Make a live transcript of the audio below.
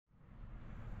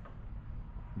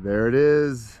There it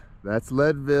is. That's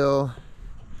Leadville.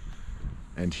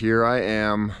 And here I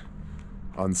am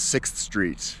on 6th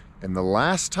Street. And the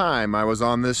last time I was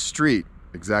on this street,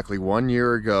 exactly 1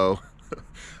 year ago,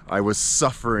 I was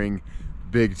suffering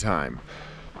big time.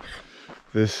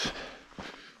 This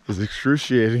is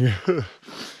excruciating.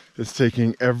 It's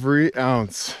taking every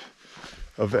ounce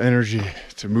of energy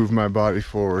to move my body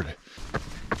forward.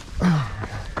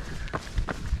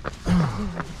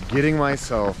 Getting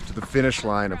myself to the finish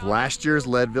line of last year's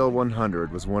Leadville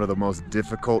 100 was one of the most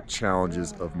difficult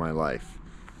challenges of my life.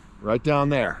 Right down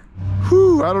there.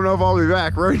 Whew, I don't know if I'll be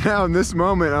back. Right now in this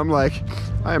moment, I'm like,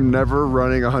 I am never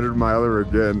running a 100-miler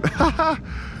again.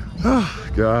 Oh,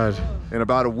 God. And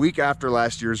about a week after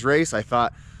last year's race, I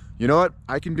thought, you know what?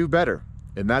 I can do better.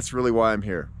 And that's really why I'm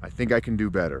here. I think I can do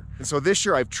better. And so this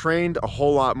year I've trained a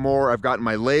whole lot more. I've gotten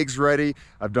my legs ready.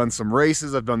 I've done some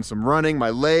races. I've done some running. My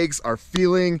legs are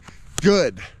feeling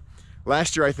good.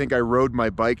 Last year I think I rode my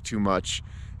bike too much.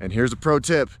 And here's a pro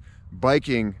tip.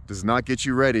 Biking does not get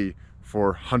you ready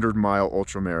for 100-mile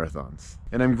ultra marathons.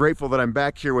 And I'm grateful that I'm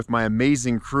back here with my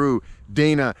amazing crew,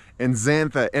 Dana and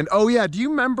Xantha. And oh yeah, do you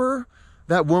remember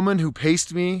that woman who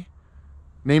paced me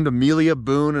named Amelia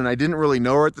Boone, and I didn't really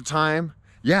know her at the time?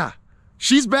 Yeah,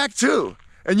 she's back too.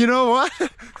 And you know what?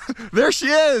 There she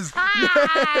is.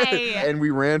 Hi. And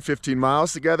we ran 15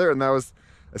 miles together, and that was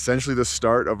essentially the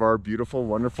start of our beautiful,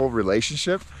 wonderful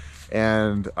relationship.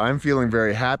 And I'm feeling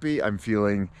very happy. I'm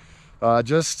feeling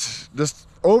just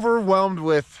overwhelmed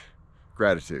with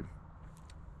gratitude.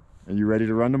 Are you ready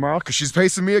to run tomorrow? Because she's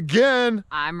pacing me again.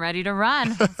 I'm ready to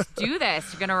run. Let's do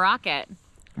this. You're gonna rock it.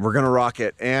 We're gonna rock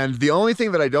it. And the only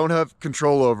thing that I don't have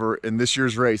control over in this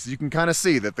year's race, you can kind of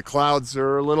see that the clouds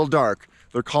are a little dark.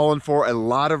 They're calling for a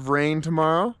lot of rain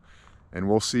tomorrow, and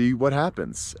we'll see what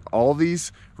happens. All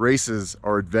these races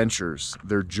are adventures.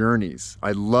 They're journeys.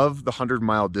 I love the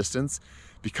 100-mile distance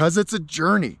because it's a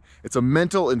journey. It's a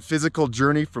mental and physical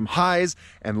journey from highs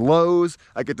and lows.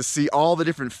 I get to see all the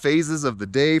different phases of the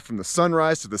day, from the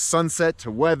sunrise to the sunset to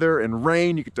weather and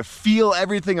rain. You get to feel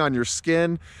everything on your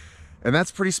skin. And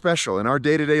that's pretty special. In our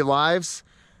day-to-day lives,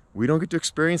 we don't get to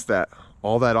experience that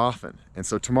all that often. And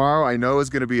so tomorrow I know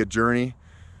is gonna be a journey,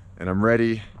 and I'm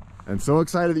ready. I'm so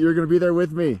excited that you're gonna be there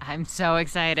with me. I'm so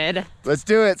excited. Let's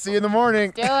do it. See you in the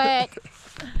morning. Do it.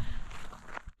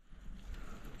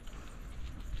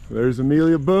 There's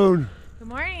Amelia Boone. Good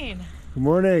morning. Good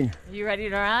morning. Are you ready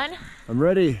to run? I'm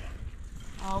ready.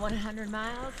 All 100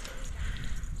 miles?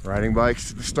 Riding bikes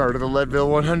to the start of the Leadville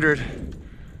 100.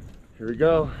 Here we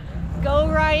go. Go,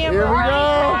 Ryan. Here we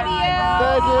go.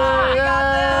 Thank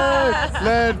you.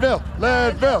 Leadville,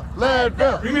 Leadville,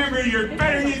 Leadville. Remember, you're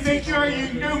better than you think you are. You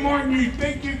can do more than you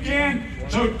think you can.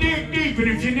 So dig deep,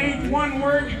 and if you need one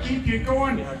word to keep you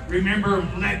going, remember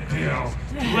Leadville.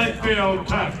 Leadville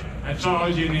tough. That's all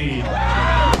you need.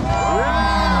 Yeah.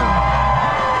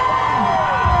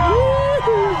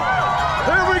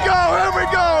 Here we go, here we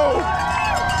go.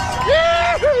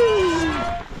 Yeah.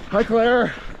 Hi,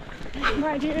 Claire.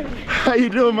 My dude. How you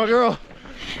doing, my girl?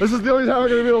 This is the only time I'm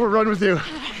gonna be able to run with you.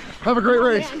 Have a great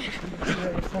race.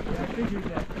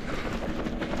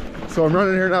 So I'm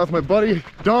running here now with my buddy,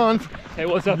 Don. Hey,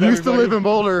 what's up, Used everybody? to live in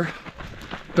Boulder.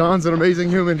 Don's an amazing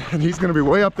human, and he's gonna be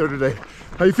way up there today.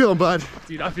 How you feeling, bud?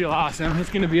 Dude, I feel awesome.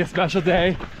 It's gonna be a special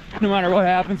day. No matter what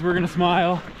happens, we're gonna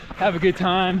smile, have a good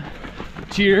time,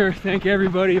 cheer, thank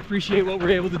everybody, appreciate what we're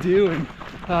able to do, and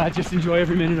just enjoy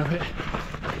every minute of it.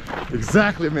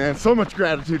 Exactly, man. So much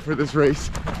gratitude for this race.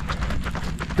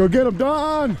 Go get him,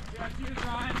 Don! Yeah, cheers,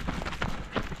 Ryan.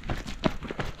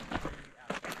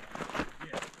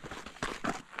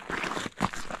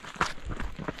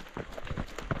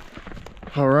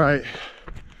 All right,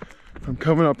 I'm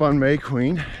coming up on May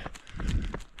Queen.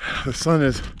 The sun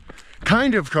is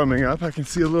kind of coming up. I can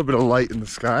see a little bit of light in the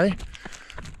sky.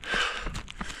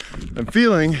 I'm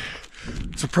feeling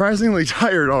surprisingly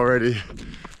tired already.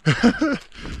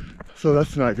 So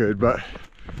that's not good, but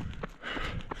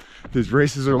these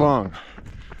races are long.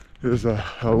 There's a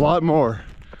lot more,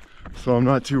 so I'm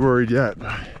not too worried yet.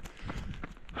 But,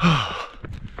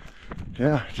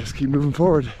 yeah, just keep moving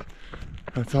forward.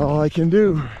 That's all I can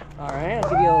do. All right,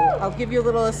 I'll give you a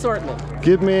little assortment.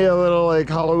 Give me a little like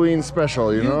Halloween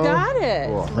special, you know? You got it.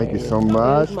 Cool. Thank you so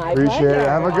much. My Appreciate pleasure. it.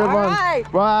 Have a good All one. right.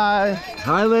 Bye.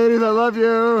 Hi, ladies. I love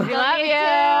you. We love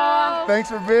you. Thanks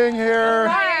for being here.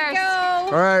 Of course.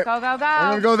 All right. Go, go, go.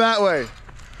 I'm gonna go that way.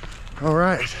 All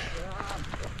right.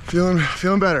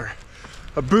 Feeling better.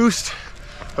 A boost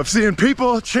of seeing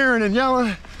people cheering and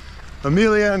yelling.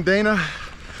 Amelia and Dana.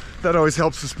 That always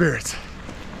helps the spirits.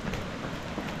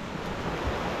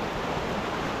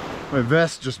 My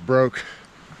vest just broke,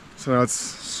 So now it's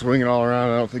swinging all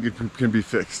around. I don't think it can be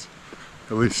fixed.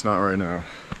 At least not right now.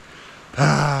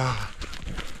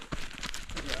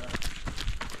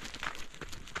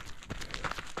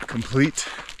 Complete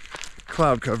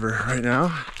cloud cover right now,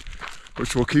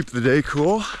 which will keep the day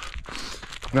cool.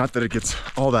 Not that it gets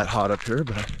all that hot up here,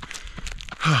 but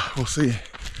we'll see.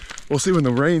 We'll see when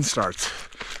the rain starts.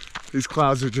 These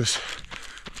clouds are just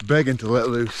begging to let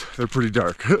loose. They're pretty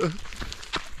dark.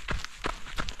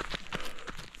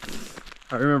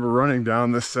 I remember running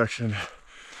down this section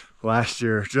last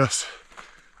year, just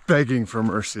begging for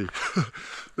mercy.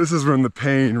 This is when the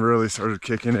pain really started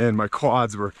kicking in. My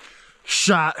quads were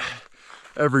shot.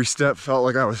 Every step felt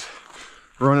like I was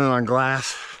running on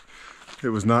glass. It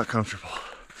was not comfortable.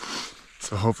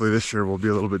 So hopefully this year will be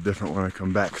a little bit different when I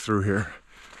come back through here.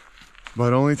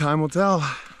 But only time will tell.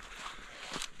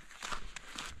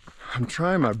 I'm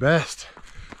trying my best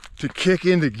to kick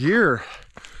into gear,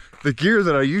 the gear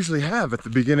that I usually have at the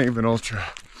beginning of an ultra.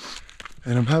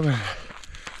 And I'm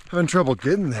having trouble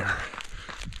getting there.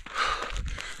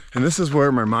 And this is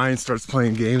where my mind starts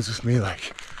playing games with me,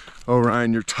 like, oh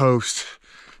Ryan, you're toast.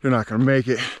 You're not gonna make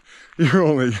it. You're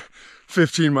only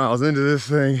 15 miles into this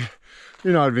thing.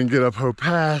 You're not even get up Hope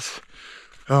Pass.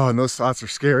 Oh, and those thoughts are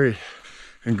scary.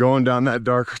 And going down that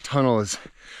dark tunnel is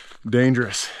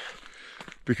dangerous.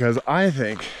 Because I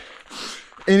think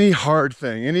any hard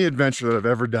thing, any adventure that I've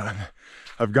ever done,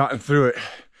 I've gotten through it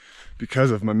because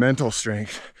of my mental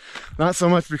strength. Not so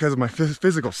much because of my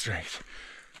physical strength.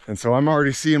 And so I'm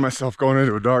already seeing myself going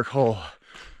into a dark hole,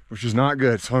 which is not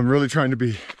good. So I'm really trying to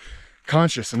be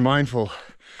conscious and mindful,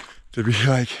 to be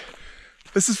like,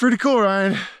 this is pretty cool,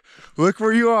 Ryan. Look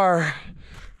where you are.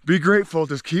 Be grateful,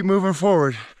 just keep moving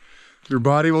forward. Your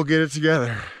body will get it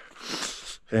together.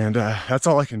 And that's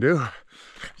all I can do,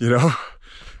 you know,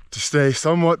 to stay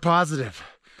somewhat positive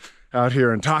out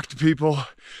here and talk to people,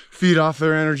 feed off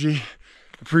their energy,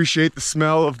 appreciate the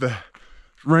smell of the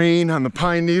rain on the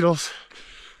pine needles,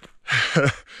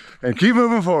 and keep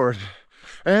moving forward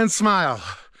and smile.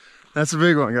 That's a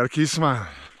big one. Got to keep smiling.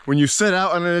 When you set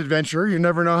out on an adventure, you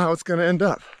never know how it's going to end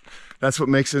up. That's what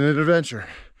makes it an adventure.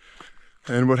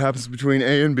 And what happens between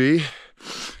A and B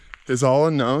is all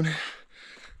unknown.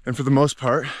 And for the most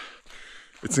part,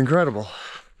 it's incredible.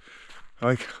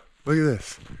 Like, look at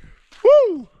this.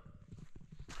 Woo!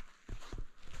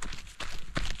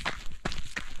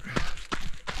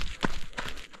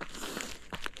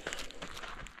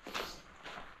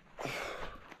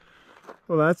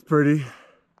 Well, that's pretty.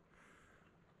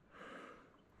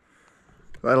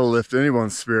 That'll lift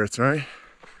anyone's spirits, right?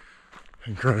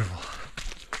 Incredible.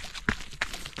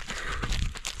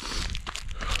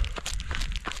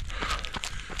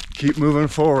 Keep moving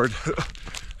forward.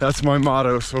 That's my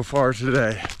motto so far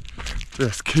today.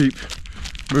 Just keep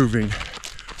moving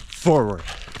forward.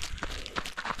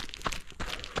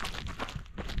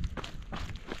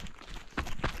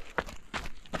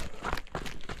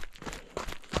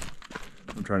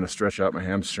 I'm trying to stretch out my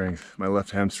hamstring. My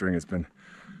left hamstring has been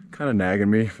kind of nagging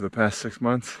me for the past 6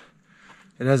 months.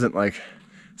 It hasn't like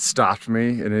stopped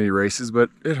me in any races, but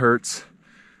it hurts.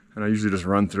 And I usually just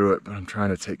run through it, but I'm trying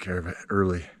to take care of it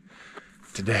early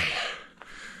today.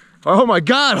 Oh my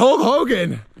God, Hulk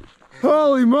Hogan!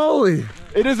 Holy moly!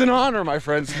 It is an honor, my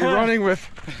friends, to be running with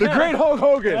the great Hulk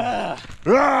Hogan.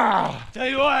 Tell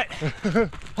you what,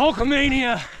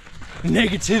 Hulkamania and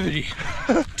negativity,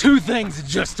 two things that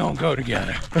just don't go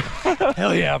together.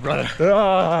 Hell yeah, brother.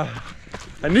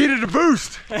 I needed a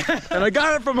boost, and I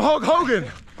got it from Hulk Hogan.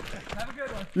 Have a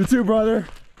good one. You too, brother.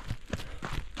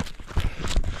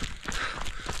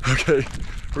 Okay,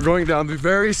 we're going down the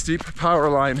very steep power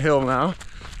line hill now,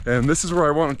 and this is where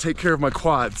I want to take care of my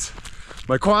quads.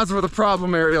 My quads were the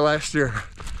problem area last year,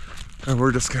 and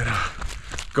we're just gonna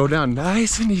go down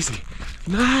nice and easy,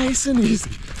 nice and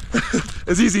easy.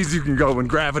 As easy as you can go when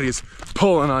gravity is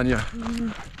pulling on you.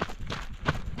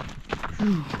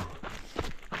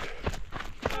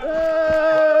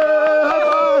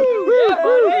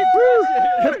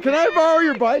 Can I borrow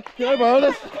your bike? Can I borrow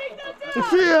this?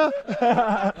 See ya!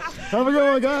 Have a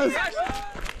good one, guys!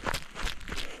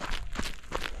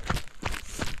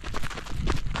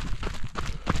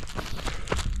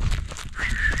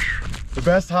 The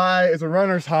best high is a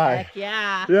runner's high. Heck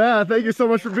yeah. Yeah, thank you so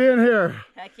much for being here.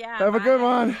 Heck yeah. Have a good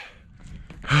one.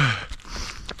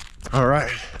 All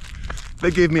right.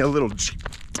 They gave me a little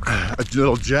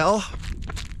gel.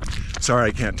 Sorry,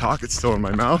 I can't talk. It's still in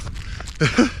my mouth.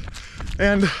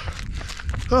 And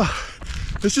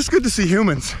it's just good to see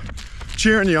humans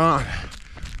cheering you on.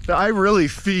 I really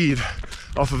feed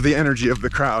off of the energy of the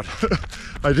crowd.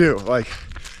 I do. Like,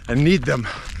 I need them.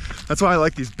 That's why I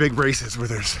like these big races where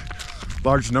there's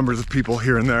large numbers of people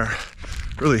here and there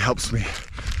really helps me,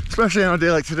 especially on a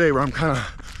day like today where I'm kind of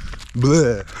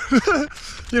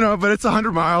bleh. You know, but it's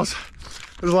 100 miles.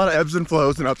 There's a lot of ebbs and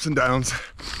flows and ups and downs,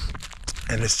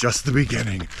 and it's just the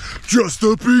beginning. Just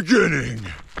the beginning.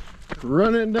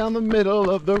 Running down the middle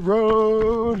of the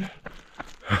road.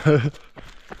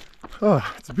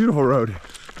 Oh, it's a beautiful road.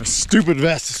 My stupid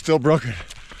vest is still broken.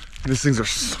 And these things are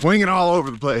swinging all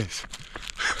over the place,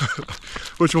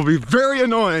 which will be very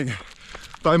annoying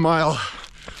by mile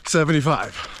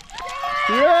 75.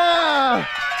 Yeah!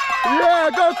 Yeah,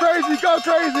 go crazy, go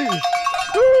crazy!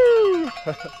 Woo!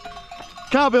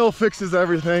 Cowbell fixes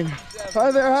everything.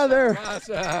 Hi there, hi there.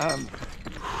 Awesome.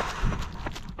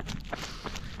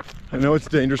 I know it's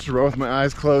dangerous to row with my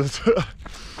eyes closed,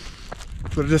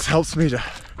 but it just helps me to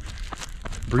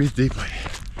breathe deeply.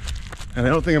 And I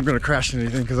don't think I'm gonna crash into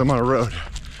anything because I'm on a road.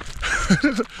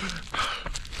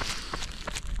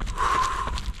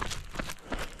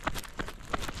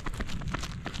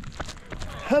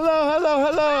 Hello, hello,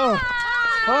 hello.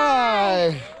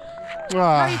 Hi. How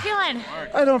are you feeling?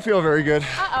 I don't feel very good,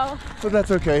 Uh-oh. but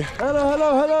that's okay. Hello,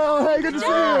 hello, hello. Hey, good to see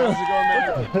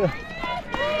you.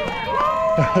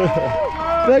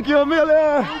 Thank you,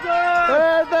 Amelia.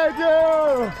 Hey, thank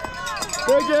you.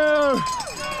 Thank you.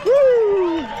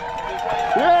 Woo.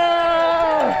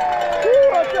 Yeah. Woo,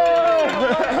 what's up?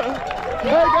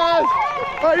 Hey guys,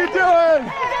 how you doing?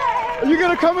 Are you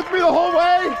gonna come with me the whole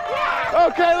way?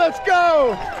 Okay, let's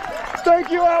go.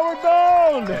 Thank you, Outward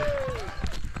Bound.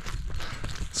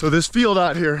 So this field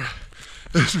out here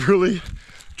is really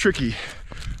tricky.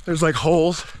 There's like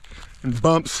holes and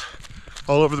bumps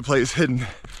all over the place, hidden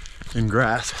in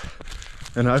grass.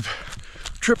 And I've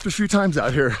tripped a few times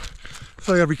out here,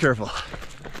 so I gotta be careful.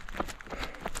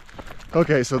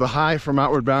 Okay, so the high from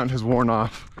Outward Bound has worn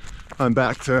off. I'm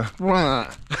back to,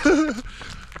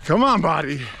 come on,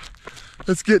 body.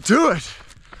 Let's get to it.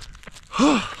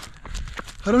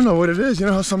 I don't know what it is. You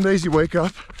know how some days you wake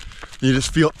up and you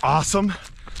just feel awesome?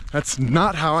 That's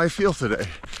not how I feel today,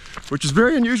 which is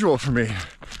very unusual for me.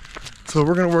 So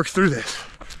we're gonna work through this.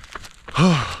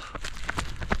 All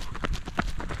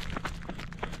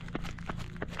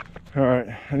right,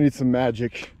 I need some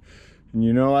magic. And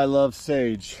you know I love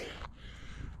sage.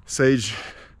 Sage,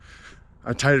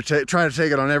 I try to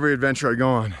take it on every adventure I go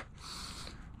on.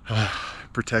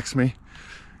 Protects me,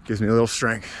 gives me a little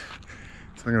strength.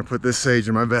 So I'm gonna put this sage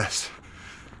in my vest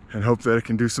and hope that it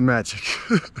can do some magic.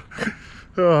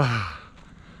 Oh,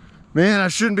 man, I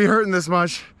shouldn't be hurting this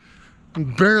much.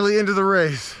 I'm barely into the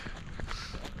race.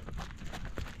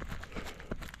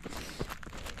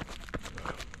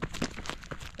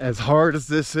 As hard as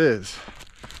this is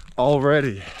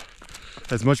already,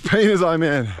 as much pain as I'm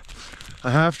in,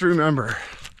 I have to remember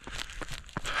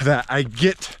that I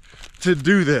get to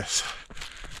do this.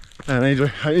 And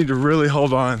I need to really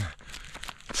hold on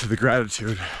to the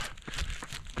gratitude,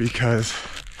 because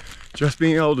just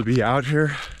being able to be out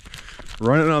here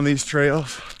running on these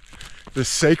trails, this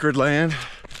sacred land,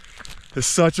 is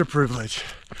such a privilege.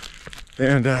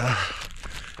 And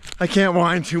I can't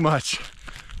whine too much,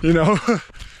 you know?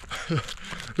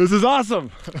 This is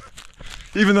awesome,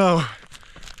 even though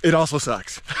it also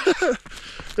sucks.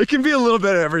 It can be a little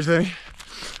bit of everything.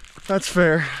 That's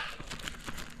fair.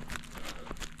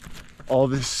 All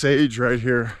this sage right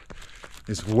here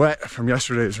is wet from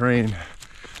yesterday's rain,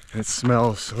 and it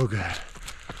smells so good.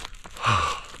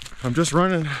 I'm just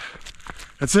running.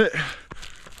 That's it.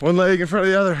 One leg in front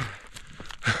of the other.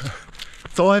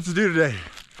 That's all I have to do today.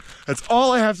 That's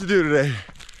all I have to do today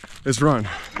is run.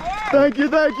 Thank you,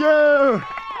 thank you.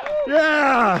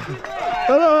 Yeah.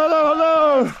 Hello, hello,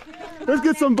 hello. Let's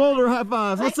get some Boulder high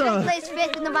fives. What's up? I placed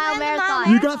 5th in the mile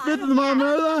marathon. You got 5th in the mile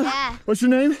marathon? Yeah. What's your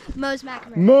name? Mose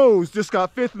McNamara. Mose just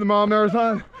got 5th in the mile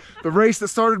marathon. The race that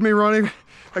started me running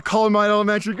at Columbine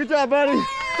Elementary. Good job, buddy.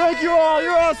 Thank you all.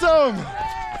 You're awesome.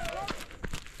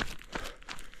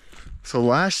 So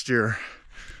last year,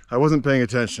 I wasn't paying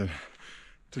attention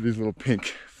to these little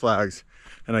pink flags,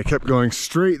 and I kept going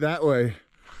straight that way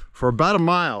for about a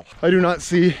mile. I do not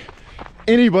see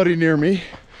anybody near me.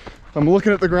 I'm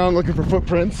looking at the ground looking for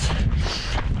footprints,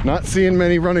 not seeing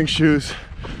many running shoes.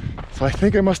 So I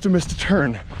think I must have missed a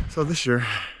turn. So this year,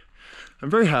 I'm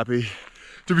very happy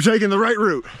to be taking the right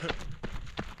route.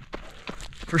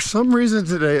 For some reason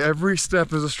today, every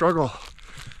step is a struggle.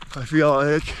 I feel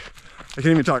like, I can't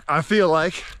even talk. I feel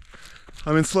like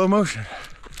I'm in slow motion,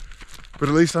 but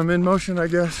at least I'm in motion, I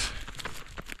guess.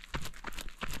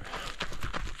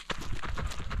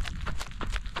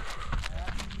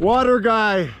 Water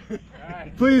guy,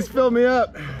 please fill me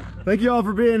up. Thank you all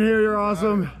for being here. You're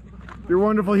awesome. You're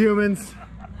wonderful humans.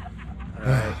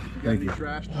 Thank you.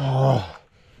 Oh.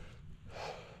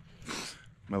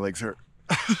 My legs hurt.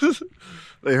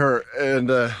 They hurt, and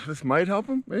this might help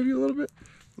them, maybe a little bit.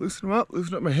 Loosen them up,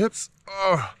 loosen up my hips.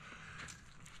 Oh.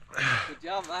 Good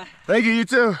job, man. Thank you, you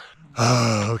too.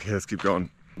 Oh, okay, let's keep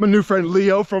going. My new friend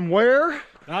Leo from where?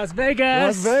 Las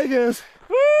Vegas. Las Vegas.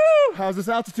 Woo! How's this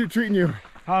altitude treating you?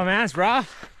 Oh man, it's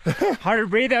rough. Hard to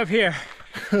breathe up here.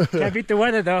 Can't beat the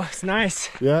weather though, it's nice.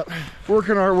 Yep,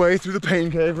 working our way through the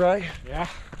pain cave, right? Yeah.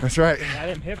 That's right. Got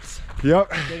them hips. Yep.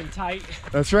 Getting tight.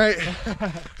 That's right.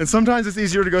 And sometimes it's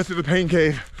easier to go through the pain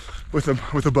cave with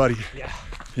a buddy. Yeah.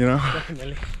 You know?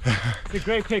 Definitely. It's a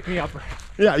great pick-me-upper.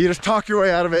 Yeah, you just talk your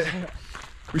way out of it.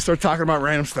 We start talking about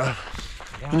random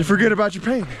stuff. Yeah, and you forget about your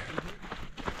pain.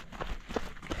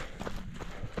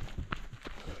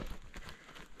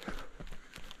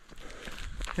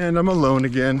 And I'm alone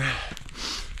again.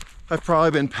 I've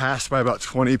probably been passed by about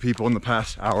 20 people in the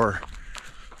past hour,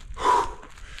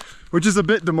 which is a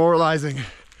bit demoralizing.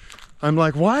 I'm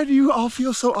like, why do you all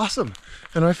feel so awesome?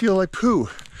 And I feel like poo.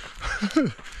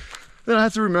 Then I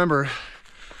have to remember, it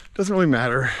doesn't really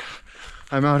matter.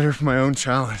 I'm out here for my own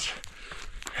challenge.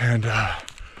 And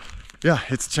yeah,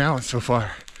 it's a challenge so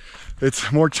far.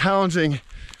 It's more challenging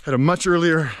at a much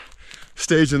earlier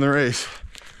stage in the race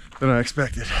than I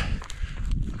expected.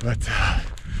 But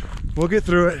we'll get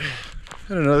through it.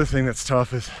 And another thing that's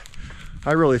tough is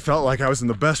I really felt like I was in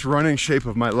the best running shape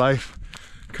of my life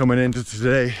coming into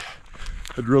today.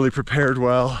 Had really prepared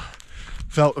well.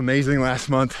 Felt amazing last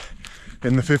month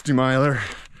in the 50 miler.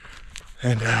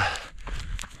 And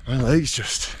my legs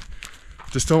just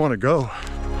don't want to go.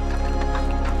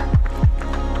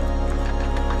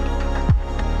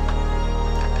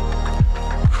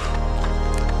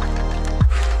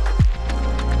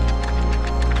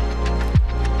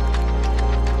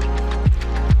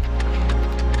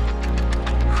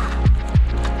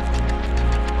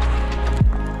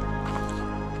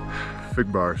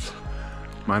 Fig bars,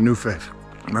 my new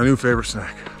favorite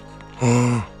snack.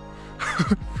 Oh,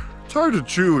 it's hard to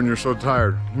chew when you're so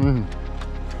tired. You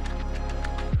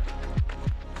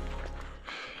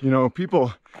know,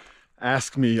 people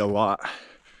ask me a lot,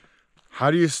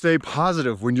 how do you stay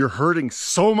positive when you're hurting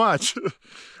so much,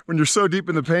 when you're so deep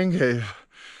in the pain cave?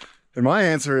 And my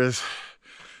answer is,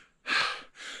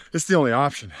 it's the only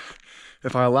option.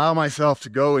 If I allow myself to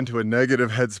go into a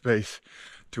negative headspace,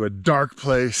 to a dark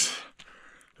place,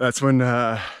 that's when,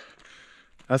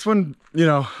 you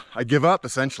know, I give up,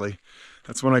 essentially.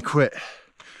 That's when I quit.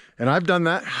 And I've done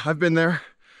that, I've been there,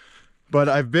 but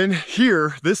I've been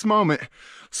here, this moment,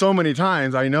 so many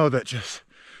times. I know that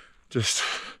just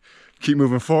keep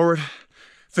moving forward,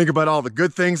 think about all the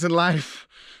good things in life,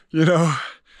 you know,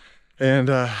 and,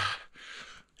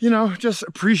 you know, just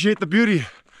appreciate the beauty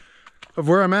of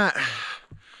where I'm at.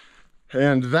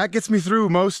 And that gets me through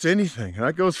most anything.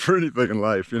 That goes for anything in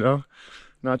life, you know?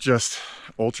 Not just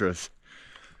ultras.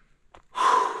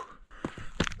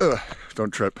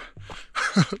 Don't trip.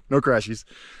 No crashies.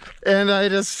 And I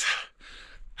just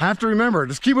have to remember,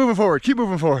 just keep moving forward, keep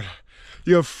moving forward.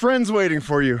 You have friends waiting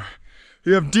for you.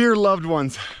 You have dear loved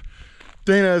ones.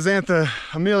 Dana, Xantha,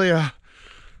 Amelia,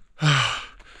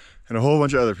 and a whole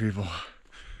bunch of other people.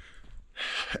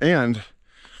 And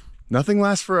nothing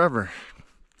lasts forever.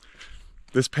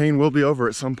 This pain will be over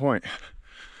at some point.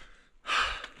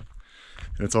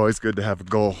 And it's always good to have a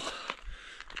goal.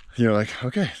 You know, like,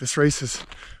 okay, this race is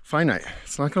finite.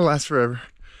 It's not gonna last forever.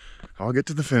 I'll get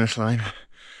to the finish line,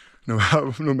 no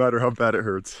matter how bad it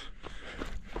hurts.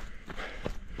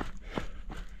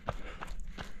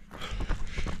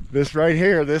 This right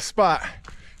here, this spot,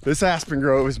 this aspen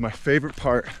grove is my favorite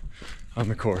part on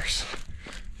the course.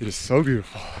 It is so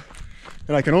beautiful.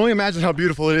 And I can only imagine how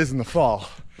beautiful it is in the fall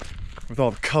with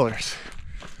all the colors.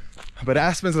 But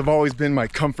aspens have always been my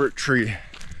comfort tree.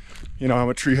 You know, I'm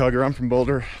a tree hugger, I'm from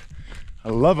Boulder. I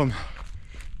love them.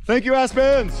 Thank you,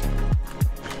 aspens!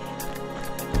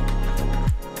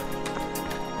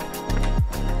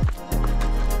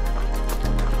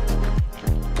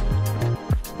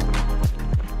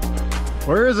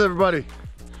 Where is everybody?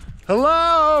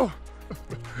 Hello!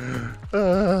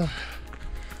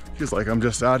 Feels like I'm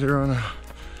just out here on a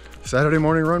Saturday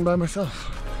morning run by myself.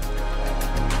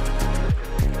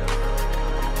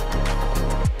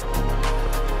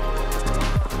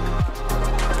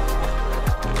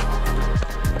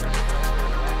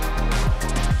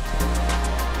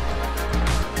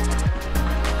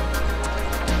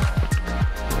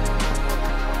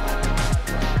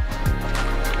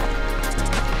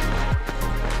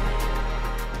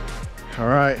 All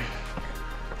right,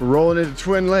 we're rolling into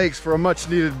Twin Lakes for a much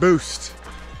needed boost.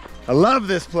 I love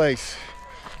this place.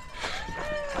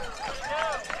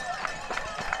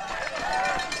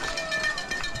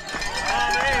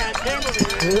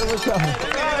 Here we go.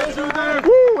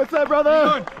 Woo, what's up,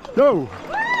 brother? Yo.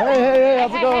 Hey,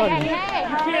 how's it going? Hey.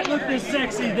 You can't look this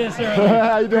sexy this early.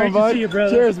 How you doing, Great bud? to see you,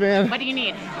 brother. Cheers, man. What do you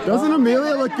need? Doesn't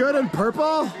Amelia look good in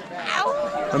purple?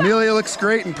 Amelia looks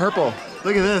great in purple.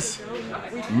 Look at this.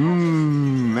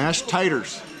 Mashed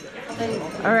taters.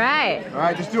 All right. All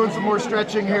right, just doing some more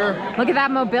stretching here. Look at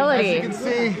that As mobility. you can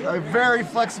see, I have very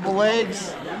flexible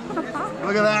legs. Look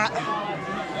at that.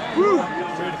 Woo.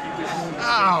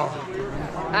 Ow.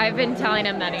 I've been telling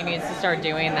him that he needs to start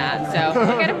doing that, so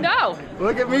look at him go.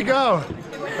 Look at me go.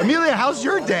 Amelia, how's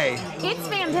your day? It's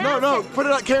fantastic. No, put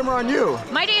it on camera on you.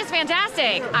 My day is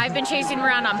fantastic. I've been chasing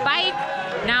around on bike.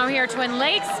 Now here at Twin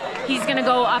Lakes. He's gonna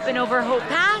go up and over Hope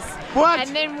Pass. What?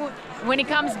 And then when he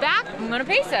comes back, I'm gonna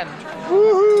pace him.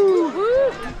 Woohoo!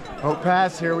 Woo. Hope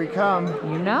Pass, here we come.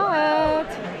 You know it.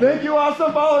 Thank you,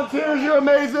 awesome volunteers. You're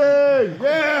amazing.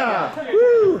 Yeah.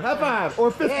 Woo! High five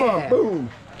or fist bump. Boom.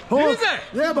 Hold.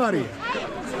 Yeah, buddy.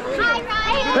 Hi,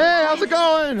 Ryan. Hey, how's it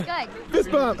going? Good. Fist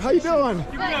bump. How you doing?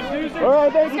 Good. All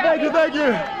right, thank you. All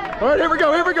right, here we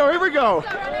go.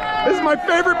 This is my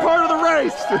favorite part of the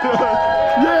race.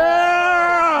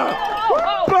 Yeah!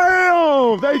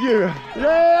 Bam! Thank you.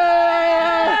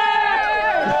 Yeah!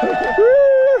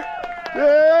 Woo!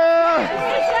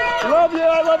 Yeah! Love you.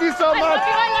 I love you so much.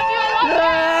 I love you.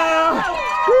 Yeah!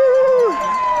 Woo!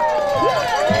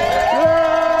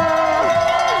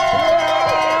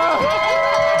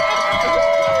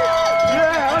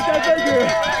 Yeah! Okay, thank you.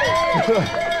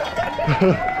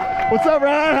 What's up,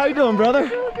 Ryan? How you doing, brother?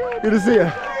 Good to see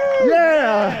you.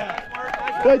 Yeah!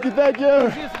 Thank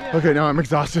you. Okay, now I'm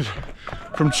exhausted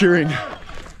from cheering,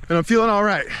 and I'm feeling all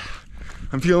right.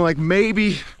 I'm feeling like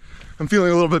maybe I'm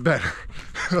feeling a little bit better.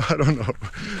 I don't know.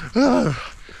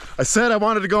 I said I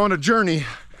wanted to go on a journey.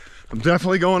 I'm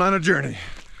definitely going on a journey.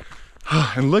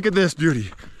 And look at this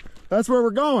beauty. That's where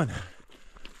we're going.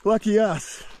 Lucky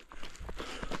us.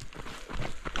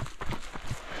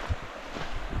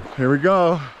 Here we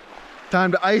go.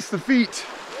 Time to ice the feet.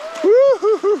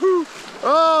 Woo-hoo-hoo-hoo.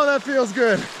 Oh, that feels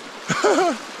good.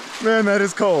 Man, that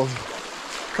is cold.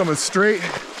 Coming straight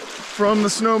from the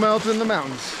snow melt in the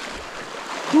mountains.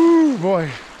 Woo,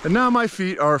 boy. And now my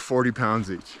feet are 40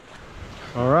 pounds each.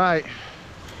 All right,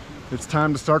 it's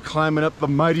time to start climbing up the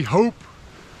mighty Hope.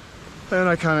 And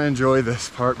I kind of enjoy this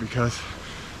part because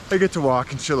I get to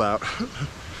walk and chill out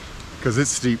because it's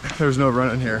steep. There's no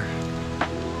running here.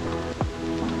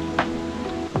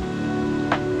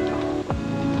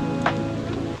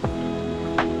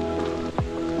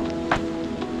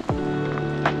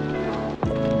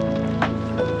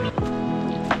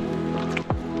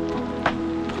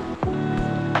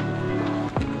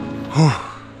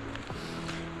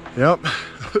 Yep,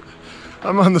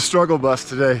 I'm on the struggle bus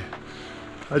today.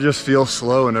 I just feel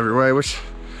slow in every way, which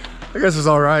I guess is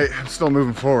all right. I'm still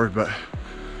moving forward, but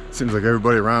it seems like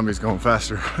everybody around me is going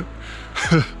faster.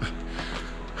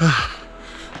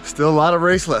 Still a lot of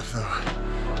race left though.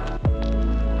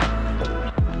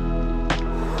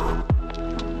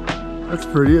 That's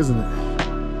pretty, isn't it?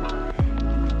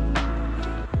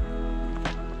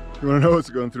 You wanna know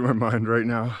what's going through my mind right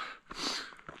now?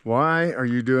 Why are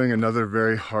you doing another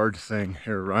very hard thing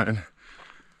here, Ryan?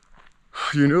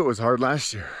 You knew it was hard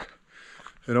last year.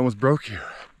 It almost broke you.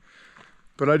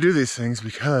 But I do these things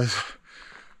because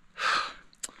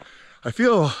I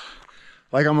feel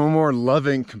like I'm a more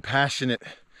loving, compassionate,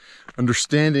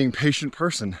 understanding, patient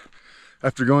person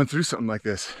after going through something like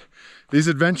this. These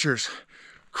adventures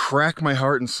crack my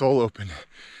heart and soul open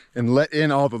and let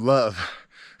in all the love.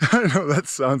 I know that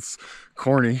sounds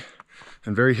corny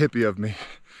and very hippie of me,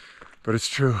 but it's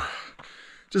true.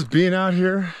 Just being out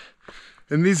here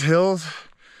in these hills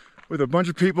with a bunch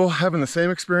of people having the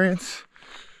same experience,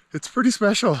 it's pretty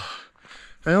special.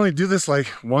 I only do this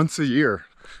like once a year,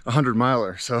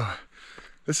 100-miler, so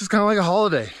this is kind of like a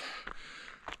holiday,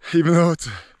 even though it's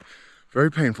a very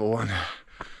painful one.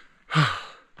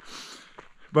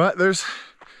 But there's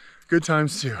good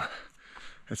times too.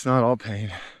 It's not all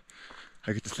pain.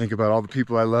 I get to think about all the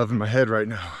people I love in my head right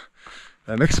now.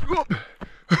 That makes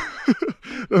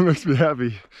that makes me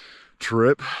happy.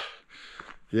 Trip.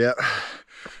 Yeah.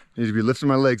 Need to be lifting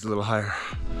my legs a little higher.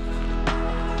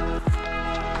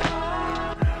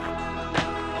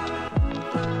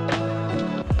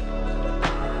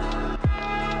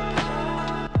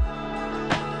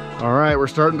 All right, we're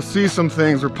starting to see some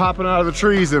things. We're popping out of the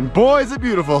trees, and boy, is it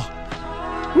beautiful.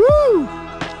 Woo!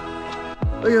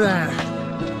 Look at that.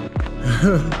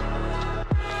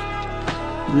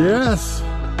 Yes.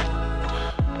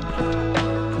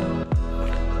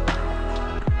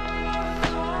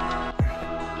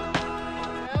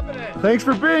 Thanks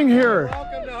for being here.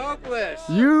 Welcome to Hope. cyclist.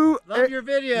 You Love your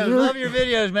videos. you- Love your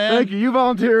videos, man. Thank you. You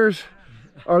volunteers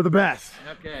are the best.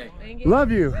 Okay.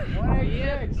 Love you.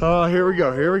 Oh, here we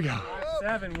go. Here we go.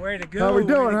 7, way to go. How we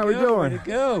doing? How we Way doing? to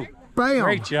go. Bam.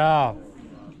 Great job.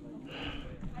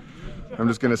 I'm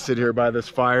just gonna sit here by this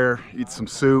fire, eat some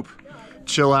soup,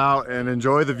 chill out, and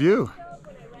enjoy the view.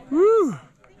 Woo!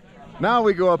 Now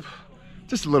we go up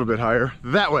just a little bit higher,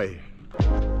 that way.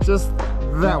 Just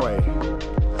that way.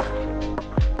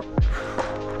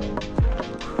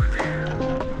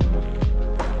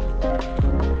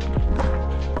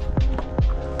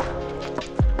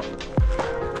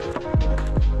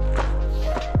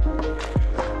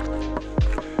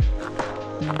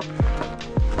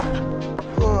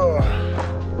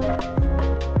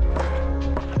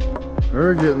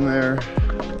 We're getting there.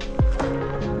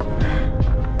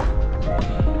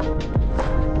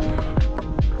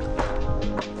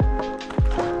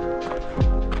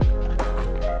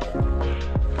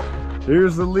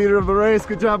 Here's the leader of the race.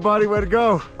 Good job, buddy. Way to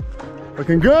go.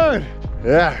 Looking good.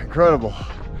 Yeah, incredible.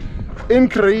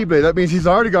 Increíble. That means he's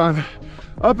already gone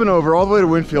up and over all the way to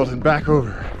Winfield and back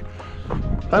over.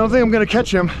 I don't think I'm gonna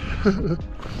catch him.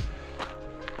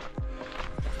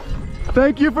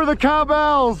 Thank you for the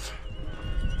cowbells.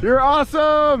 You're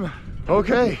awesome!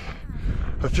 Okay,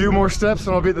 a few more steps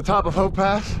and I'll be at the top of Hope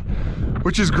Pass,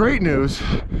 which is great news.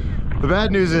 The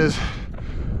bad news is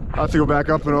I'll have to go back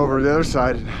up and over the other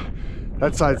side, and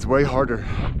that side's way harder.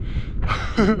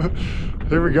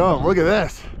 Here we go, look at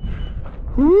this.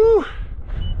 Woo!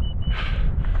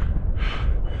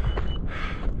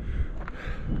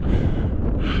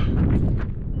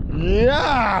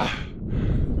 Yeah!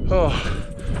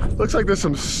 Oh, looks like there's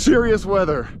some serious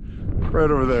weather right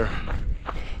over there.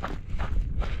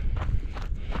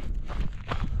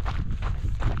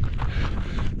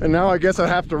 And now I guess I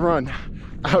have to run.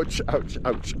 Ouch, ouch,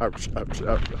 ouch, ouch, ouch,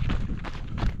 ouch.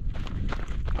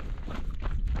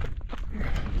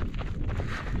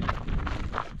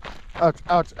 Ouch,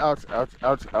 ouch, ouch, ouch,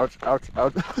 ouch, ouch, ouch,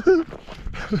 ouch.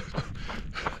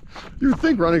 You would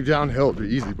think running downhill would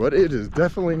be easy, but it is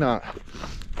definitely not.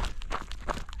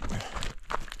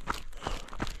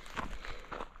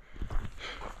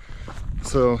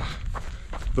 So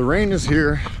the rain is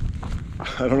here.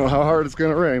 I don't know how hard it's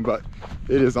gonna rain, but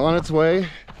it is on its way.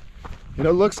 And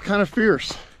it looks kind of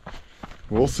fierce.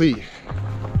 We'll see.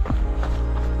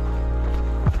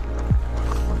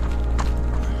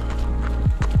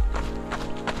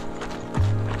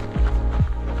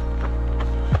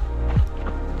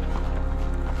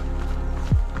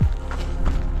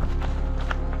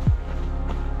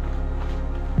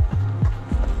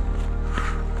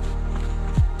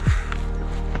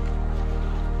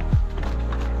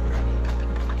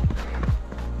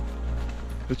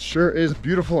 It sure is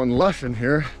beautiful and lush in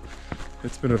here.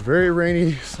 It's been a very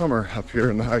rainy summer up here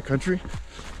in the high country,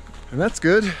 and that's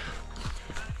good.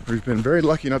 We've been very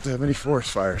lucky not to have any forest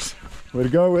fires. Way to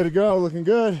go, looking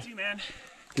good. You, man.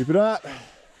 Keep it up.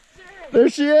 There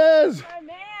she is,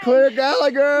 Claire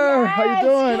Gallagher. How you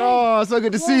doing? Oh, so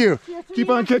good to see you. Keep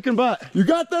on kicking butt. You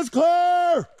got this,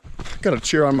 Claire. Gotta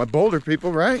cheer on my Boulder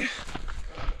people, right?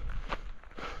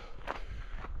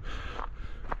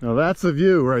 Now that's the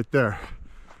view right there.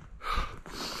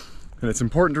 And it's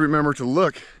important to remember to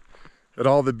look at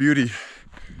all the beauty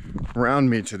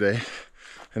around me today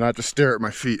and not just stare at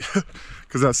my feet,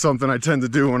 because that's something I tend to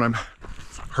do when I'm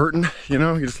hurting, you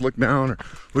know, you just look down or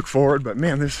look forward. But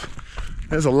man,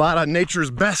 there's a lot of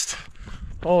nature's best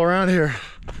all around here.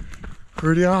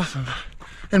 Pretty awesome.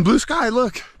 And blue sky,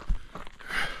 look.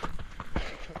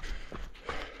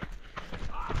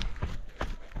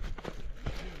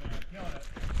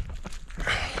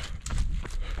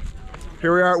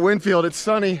 Here we are at Winfield. It's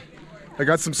sunny. I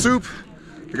got some soup.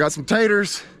 I got some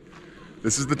taters.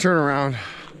 This is the turnaround.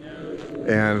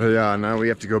 And yeah, now we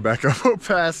have to go back up Hope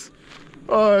Pass.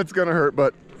 Oh, it's gonna hurt,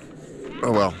 but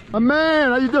oh well. My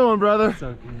man, how you doing, brother?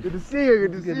 So Good to see you.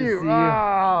 Good to see you.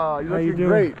 Ah, you're looking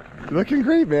great. You're looking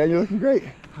great, man. You're looking great.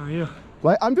 How are you?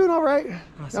 Like, I'm doing all right.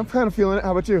 Awesome. I'm kind of feeling it.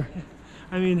 How about you?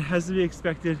 I mean, has to be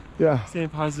expected. Yeah. Staying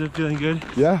positive, feeling good.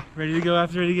 Yeah. Ready to go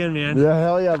after it again, man. Yeah,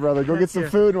 hell yeah, brother. Go Heck get some yeah.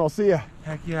 food and we'll see ya.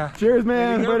 Heck yeah. Cheers,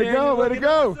 man. Way to man. go. You're Way to looking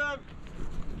go. awesome.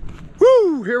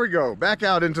 Woo! Here we go. Back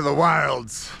out into the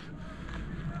wilds.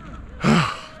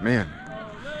 Man.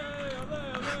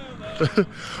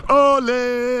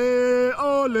 Ole,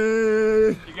 ole.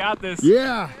 You got this.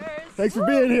 Yeah. Thanks for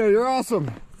being here. You're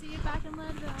awesome. See you back in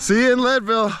Leadville. See you in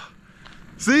Leadville.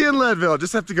 See you in Leadville.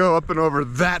 Just have to go up and over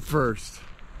that first.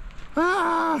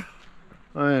 Ah.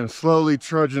 I am slowly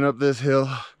trudging up this hill.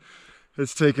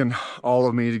 It's taken all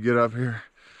of me to get up here,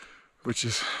 which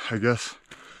is, I guess,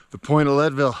 the point of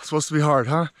Leadville. It's supposed to be hard,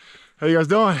 huh? How you guys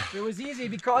doing? If it was easy,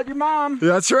 if you called your mom. Yeah,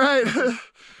 that's right.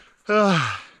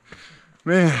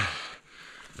 Man.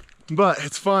 But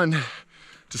it's fun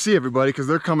to see everybody because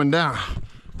they're coming down.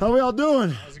 How we all doing?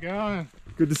 How's it going?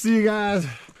 Good to see you guys.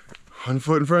 One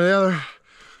foot in front of the other.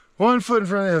 One foot in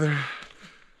front of the other.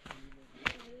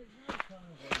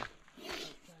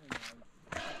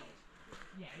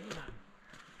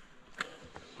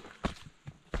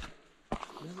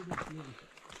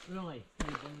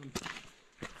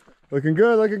 Looking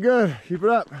good, looking good. Keep it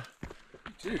up.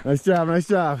 Nice job, nice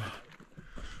job.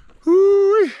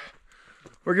 Woo-wee.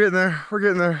 We're getting there, we're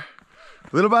getting there.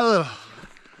 Little by little.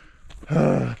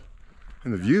 And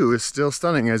the view is still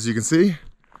stunning, as you can see.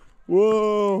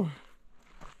 Whoa.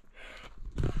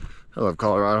 I love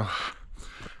Colorado.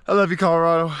 I love you,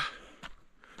 Colorado.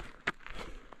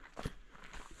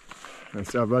 Nice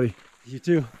job, buddy. You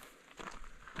too.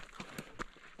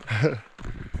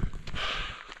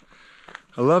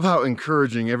 I love how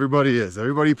encouraging everybody is.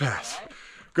 Everybody pass.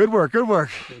 Good work, good work.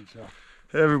 Good job.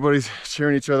 Everybody's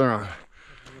cheering each other on.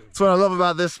 That's what I love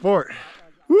about this sport.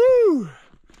 Woo!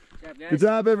 Good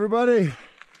job, everybody.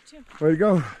 Way to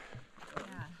go.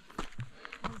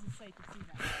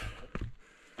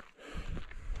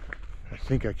 I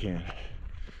think I can.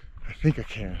 I think I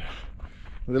can.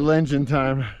 A little engine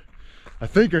time. I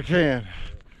think I can.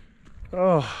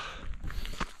 Oh.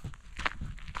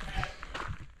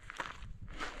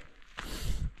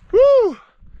 Woo!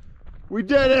 We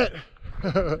did it!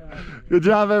 Good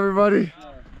job, everybody.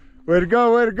 Way to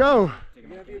go, way to go.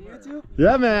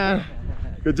 Yeah, man.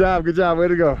 Good job, way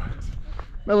to go.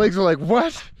 My legs are like,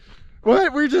 what?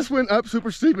 What? We just went up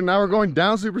super steep and now we're going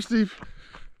down super steep.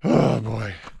 Oh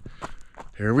boy.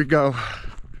 Here we go.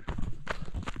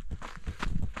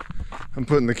 I'm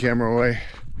putting the camera away.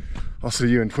 I'll see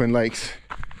you in Twin Lakes.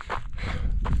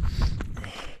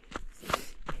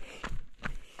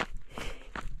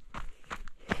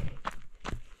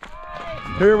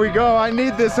 Here we go. I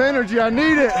need this energy. I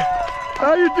need it.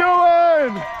 How you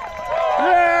doing?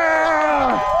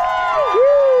 Yeah!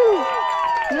 Woo!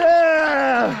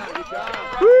 Yeah!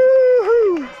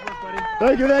 Woo!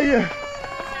 Thank you, thank you.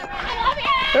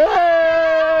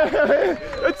 Hey!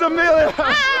 It's Amelia!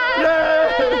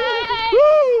 Yeah!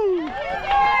 Woo!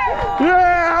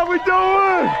 Yeah! How we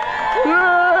doing?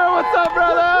 Yeah! What's up,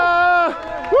 brother?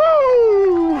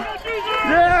 Woo!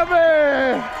 Yeah,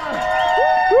 man!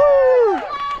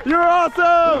 Woo! You're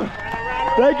awesome!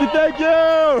 Thank you, thank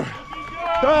you!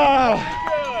 Oh,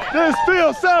 this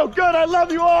feels so good. I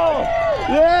love you all.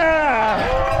 Yeah.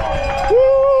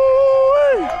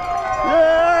 Woo!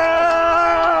 Yeah.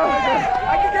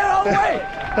 I can get all the way.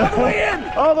 All the way in.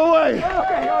 All the way.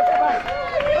 Okay, bye.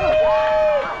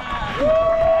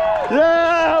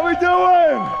 Yeah. How we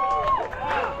doing?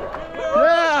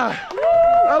 Yeah.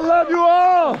 I love you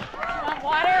all.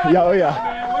 Yo, yeah.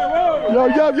 Yo,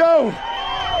 yo, yo.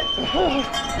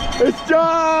 It's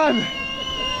John.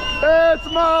 It's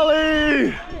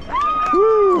Molly!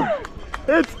 Woo!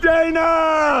 It's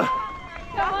Dana!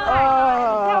 Come on!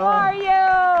 How are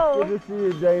you? Good to see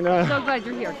you, Dana. So glad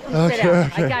you're here. Come Okay, sit down.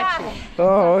 okay. I got you.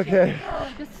 Oh, okay.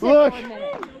 Just sit Look! for a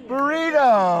minute.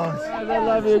 Burritos! I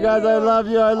love you guys, I love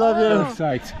you, I love you.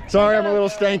 Psyched. Sorry, I'm a little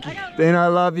stanky. Dana, I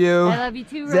love you. I love you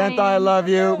too, Ryan. Xantha, I love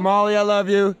you. Molly, I love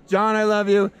you. John, I love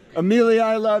you. Amelia,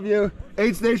 I love you.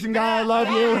 8 Station Guy, I love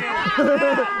you.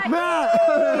 Matt!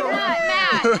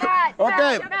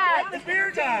 Okay. The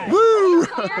beer guy. Woo!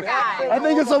 I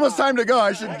think it's almost time to go.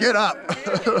 I should get up.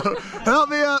 Help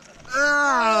me up.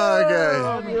 Ah, okay. I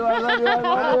love you, I love you, I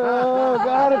love you. Oh,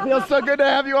 God, it feels so good to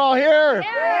have you all here.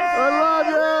 I love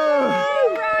you.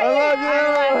 I love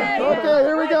you. Okay,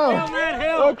 here we go.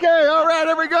 Okay, all right,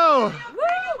 here we go.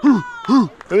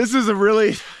 This is a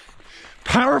really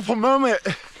powerful moment.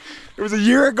 It was a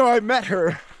year ago I met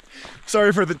her.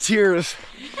 Sorry for the tears.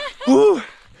 Woo.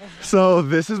 So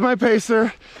this is my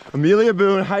pacer, Amelia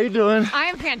Boone. How you doing? I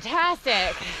am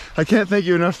fantastic. I can't thank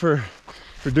you enough for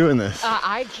doing this.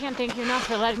 I can't thank you enough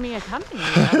for letting me accompany you.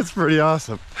 It's pretty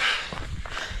awesome.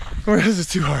 Or is it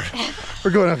too hard?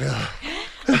 We're going uphill.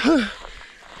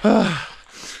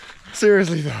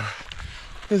 Seriously though,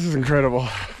 this is incredible.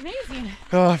 It's amazing.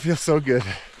 Oh, I feel so good.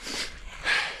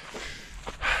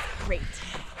 Great.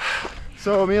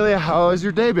 So Amelia, how has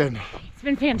your day been? It's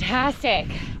been fantastic.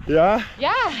 Yeah?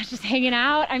 Yeah, just hanging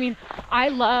out. I mean, I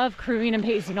love crewing and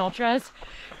pacing ultras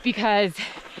because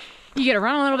you get to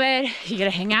run a little bit, you get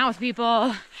to hang out with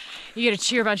people, you get to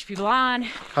cheer a bunch of people on.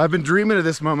 I've been dreaming of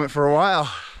this moment for a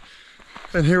while,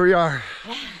 and here we are.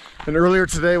 Yeah. And earlier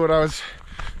today when I was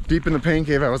deep in the pain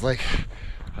cave, I was like,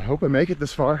 I hope I make it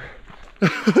this far.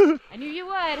 I knew you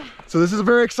would. So this is a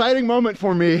very exciting moment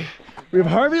for me. We have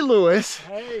Harvey Lewis.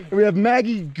 Hey. And we have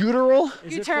Maggie Gooderl.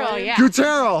 Guterrell, yeah.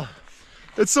 Guterrell.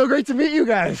 It's so great to meet you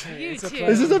guys. You too.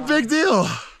 This is a big deal.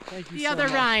 Thank you The so other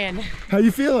much. Ryan. How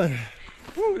you feeling?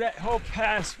 Woo, that whole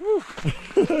pass. Woo.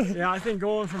 Yeah, I think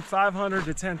going from 500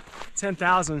 to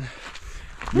 10,000.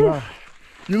 Yeah.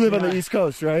 You live on Yeah. the East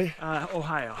Coast, right?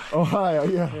 Ohio. Ohio,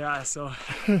 yeah. Yeah, so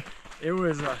it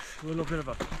was a little bit of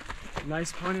a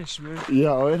nice punishment.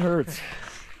 Yeah, oh, it hurts.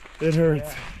 It hurts.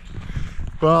 Yeah.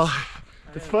 Well,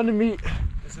 it's fun to meet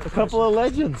It's a couple of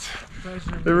legends.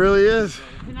 pleasure. It really is.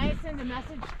 Can I send a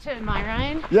message to my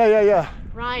Ryan? Yeah.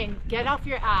 Ryan, get off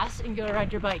your ass and go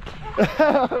ride your bike.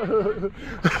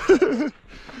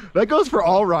 That goes for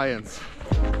all Ryans.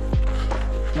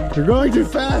 You're going too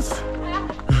fast.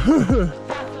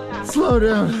 Slow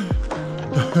down.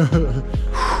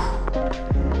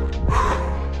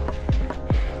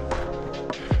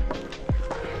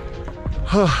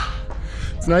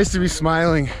 It's nice to be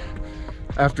smiling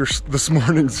after this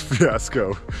morning's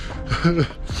fiasco.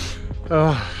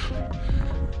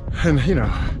 And you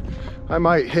know, I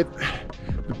might hit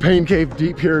the pain cave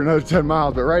deep here another 10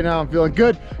 miles, but right now I'm feeling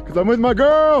good because I'm with my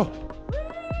girl.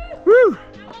 Woo!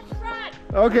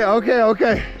 Okay.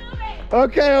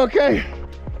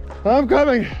 I'm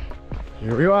coming.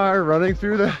 Here we are running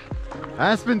through the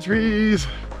aspen trees.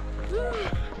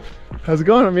 How's it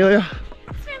going, Amelia?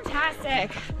 It's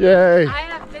fantastic. Yay. I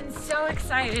have been so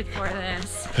excited for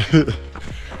this.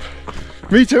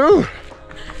 Me too.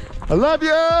 I love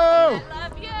you. I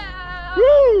love you.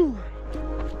 Woo!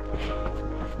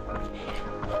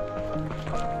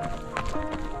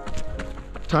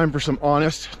 Time for some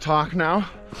honest talk now.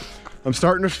 I'm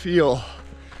starting to feel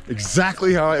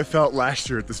exactly how I felt last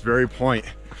year at this very point.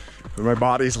 Where my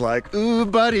body's like, ooh,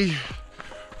 buddy,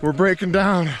 we're breaking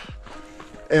down.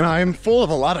 And I'm full of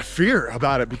a lot of fear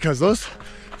about it because those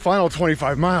final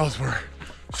 25 miles were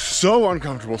so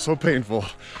uncomfortable, so painful.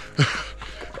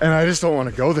 And I just don't want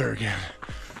to go there again.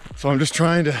 So I'm just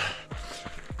trying to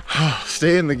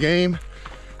stay in the game,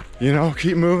 you know,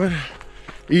 keep moving,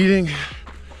 eating.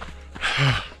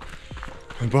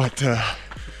 But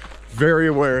very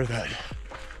aware that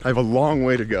I have a long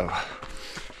way to go.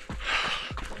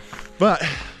 But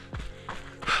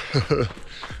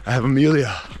I have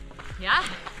Amelia. Yeah.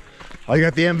 I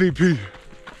got the MVP.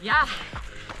 Yeah.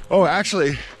 Oh,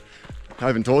 actually, I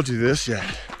haven't told you this yet.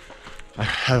 I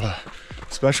have a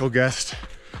special guest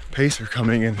pacer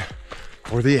coming in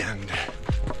for the end.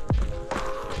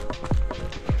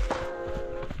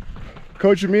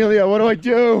 Coach Amelia, what do I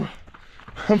do?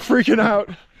 I'm freaking out.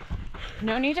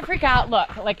 No need to freak out.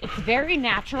 Look, like it's very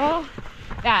natural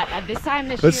that at this time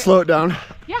this Let's year. slow it down.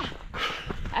 Yeah.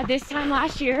 At this time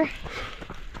last year,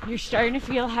 you're starting to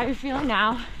feel how you're feeling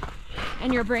now,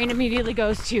 and your brain immediately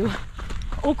goes to,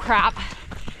 oh crap,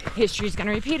 history's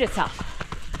gonna repeat itself.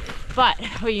 But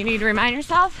what you need to remind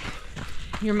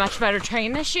yourself, you're much better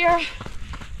trained this year.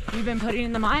 You've been putting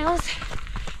in the miles,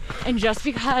 and just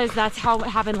because that's how it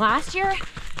happened last year,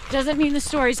 doesn't mean the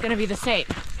story's gonna be the same.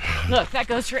 Look, that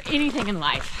goes for anything in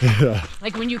life. Yeah.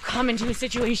 Like when you come into a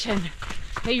situation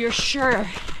that you're sure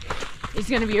is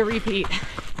gonna be a repeat,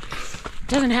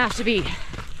 doesn't have to be.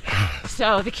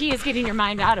 So the key is getting your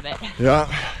mind out of it. Yeah.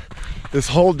 This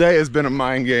whole day has been a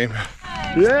mind game.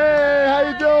 Yay! How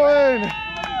you doing?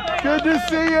 Good to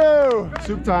see you.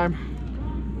 Soup time.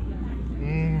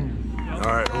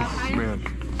 All right. Oh man.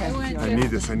 I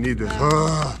need this.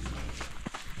 Ugh.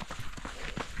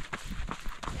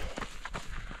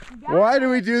 Why do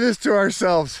we do this to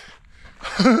ourselves?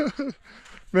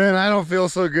 Man, I don't feel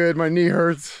so good. My knee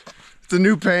hurts. It's a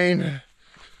new pain.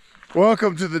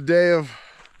 Welcome to the day of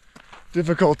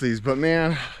difficulties, but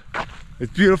man,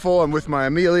 it's beautiful. I'm with my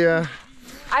Amelia.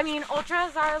 I mean,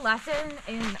 ultras are a lesson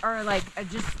or like a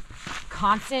just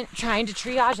constant trying to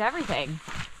triage everything.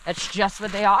 That's just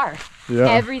what they are. Yeah.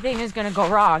 Everything is gonna go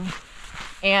wrong.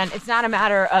 And it's not a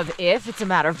matter of if, it's a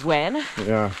matter of when.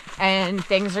 Yeah. And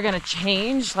things are gonna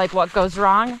change, like what goes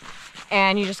wrong.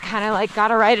 And you just kind of like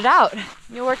gotta write it out.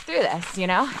 You work through this, you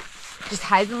know? Just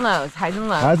highs and lows, highs and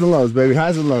lows. Highs and lows, baby.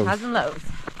 Highs and lows. Highs and lows.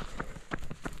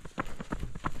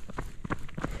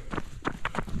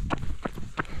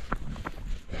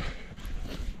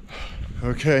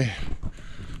 Okay.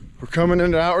 We're coming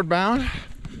into Outward Bound.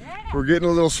 We're getting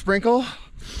a little sprinkle,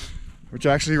 which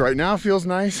actually right now feels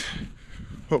nice.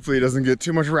 Hopefully it doesn't get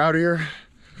too much rowdier.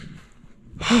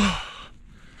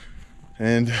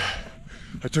 And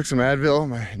I took some Advil.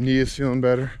 My knee is feeling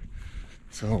better.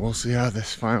 So we'll see how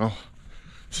this final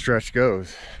stretch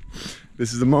goes.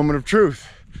 This is the moment of truth.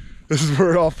 This is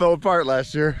where it all fell apart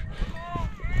last year.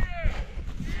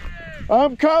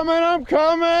 I'm coming, I'm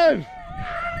coming!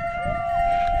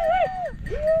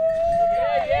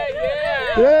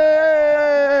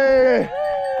 Yay!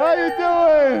 How you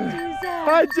doing?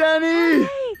 Hi, Jenny.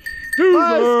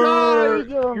 Hi, Scott. How you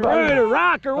doing, You buddy? ready to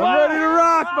rock or what? I'm ready to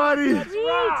rock, buddy. Let's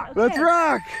rock. Let's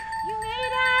rock. You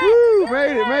made it! Woo!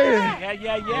 Made it.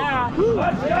 Yeah.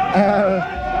 Let's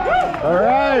go. All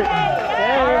right.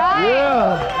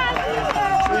 Yeah.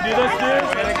 Should we do this, dude?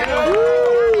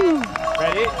 Woo!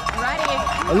 Ready? Ready?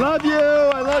 I love you.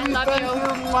 I love you.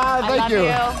 love Thank you. you.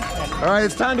 Thank you. All right,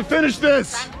 it's time to finish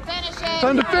this. Finish it.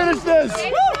 Time to finish this.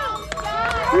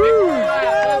 Woo!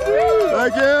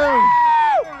 Thank you.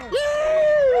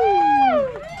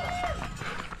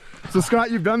 So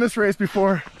Scott, you've done this race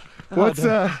before. What's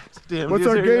our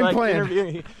game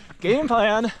plan? Game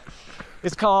plan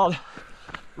is called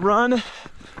run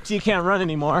till you can't run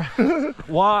anymore.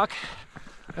 Walk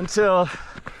until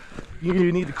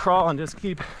you need to crawl and just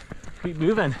keep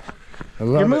moving. I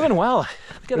love You're it. moving well.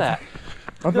 Look at that.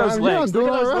 Look at those I'm legs. doing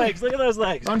Look at those all right. legs. Look at those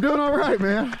legs. I'm doing all right,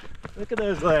 man. Look at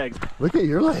those legs. Look at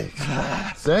your legs.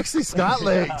 Sexy Scott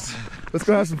legs. Let's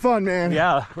go have some fun, man.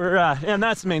 Yeah, we're and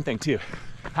that's the main thing too.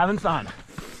 Having fun.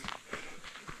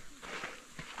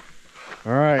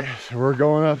 All right, so we're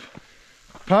going up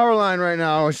power line right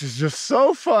now, which is just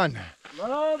so fun.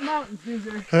 Love mountains,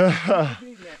 Duzer.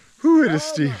 Whew, it is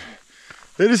steep.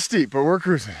 It is steep, but we're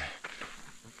cruising.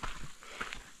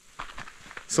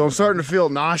 So I'm starting to feel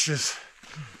nauseous,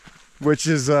 which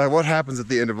is what happens at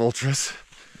the end of ultras.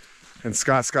 And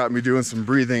Scott's got me doing some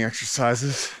breathing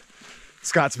exercises.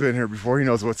 Scott's been here before, he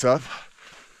knows what's up.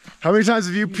 How many times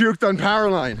have you puked on power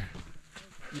line?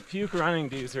 You puke running,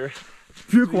 Duzer.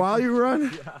 Puke while you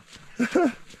run?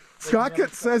 Yeah. Scott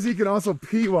says he can also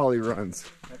pee while he runs.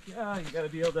 Yeah, you gotta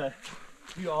be able to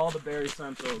do all the berry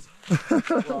centrals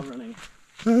while running.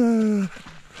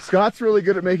 Scott's really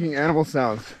good at making animal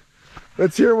sounds.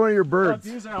 Let's hear one of your birds.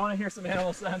 Oh, Duzer, I want to hear some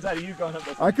animal sounds out of you going up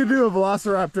this. I could do a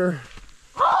velociraptor.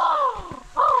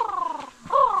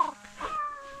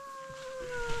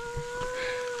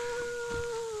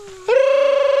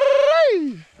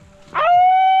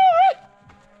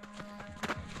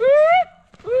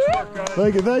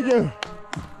 Thank you, thank you.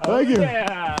 Thank you.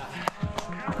 Yeah.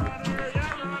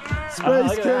 Space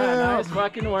Look at that. camp. Nice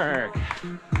fucking work.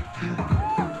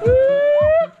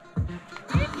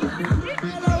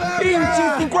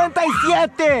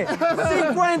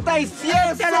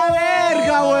 57 a la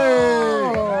verga,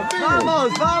 güey.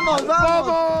 Vamos, vamos, vamos.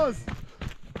 Vamos.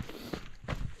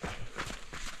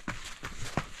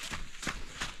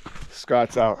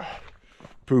 Scott's out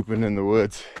pooping in the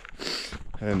woods,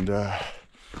 and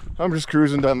I'm just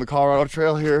cruising down the Colorado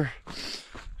Trail here,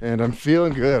 and I'm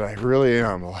feeling good. I really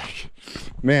am. Like,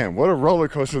 man, what a roller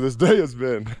coaster this day has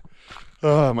been.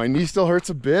 My knee still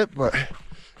hurts a bit, but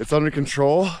it's under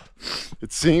control.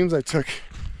 It seems. I took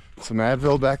some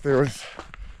Advil back there with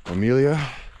Amelia,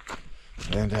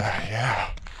 and yeah,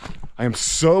 I am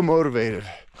so motivated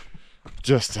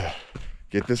just to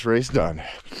get this race done.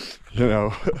 You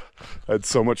know, I had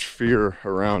so much fear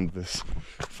around this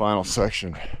final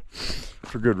section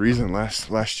for good reason.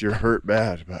 Last year hurt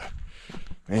bad, but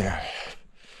man,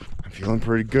 I'm feeling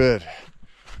pretty good.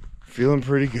 Feeling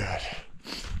pretty good.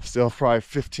 Still probably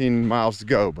 15 miles to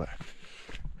go, but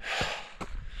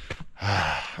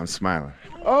I'm smiling.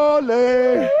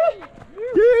 Ole!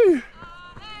 Yee!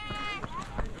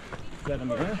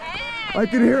 I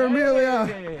can hear Amelia.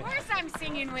 Of course I'm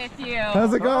singing with you.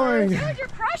 How's it going? Dude, you're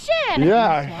crushing. Yeah,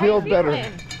 I feel better.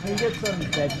 Can you get some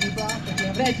veggie broth?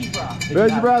 Veggie broth.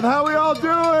 Veggie breath, how we all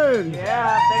doing?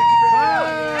 Yeah, thank you for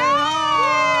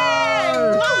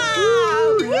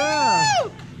Woo, yeah.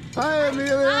 Hi,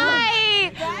 Amelia.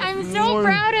 Hi. I'm so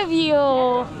proud of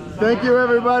you. Thank you,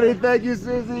 everybody. Thank you,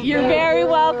 Susie. You're very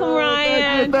welcome,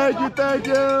 Ryan. Thank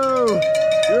you.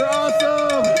 You're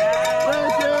awesome.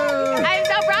 Thank you. I'm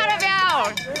so proud of you.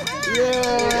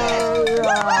 Yeah.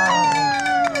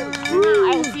 I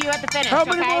will see you at the finish. How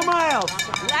many more miles?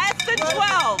 Less than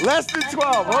 12. Less than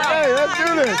 12. Okay, let's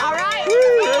do this. All right.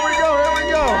 Woo, here we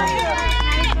go.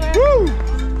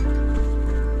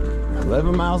 Woo.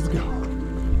 11 miles to go.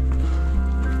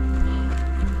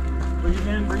 Breathe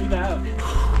in, breathe out.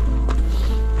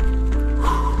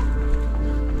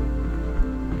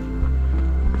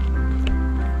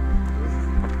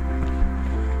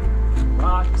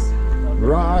 Rocks.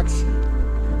 Rocks.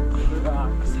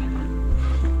 Rocks.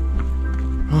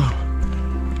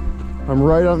 I'm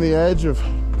right on the edge of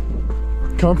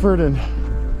comfort and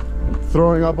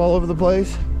throwing up all over the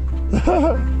place.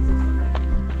 Oh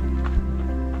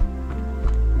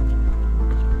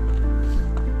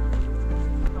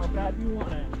God, you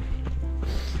want it?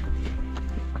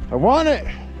 I want it.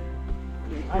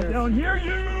 I don't hear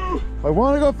you. I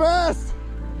want to go fast.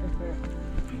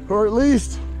 or at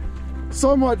least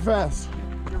somewhat fast.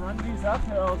 You run these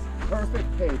uphills,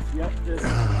 perfect pace. Yep, just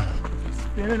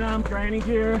spinning them, grinding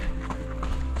here.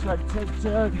 Chug, chug,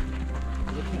 chug.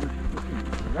 Looking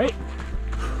great.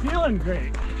 Feeling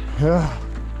great. Yeah.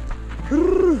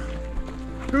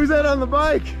 Who's that on the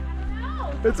bike?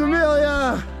 It's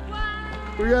Amelia.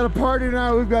 We got a party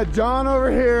now. We've got John over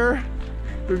here.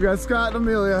 We've got Scott and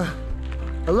Amelia.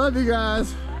 I love you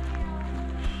guys.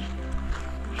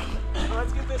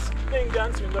 Let's get this thing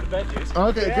done so we can go to bed, Jason.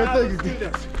 Okay, yeah, good let's thinking. do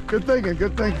this. Good thinking,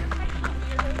 good thinking.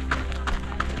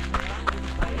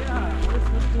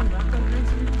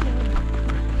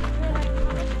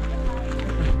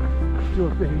 Do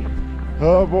it, baby.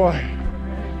 Oh boy.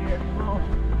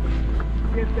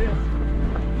 Get this.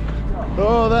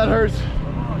 Oh, that hurts.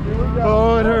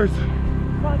 Oh, it hurts.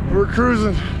 We're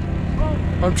cruising.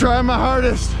 I'm trying my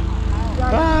hardest.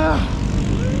 Ah.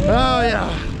 Oh yeah.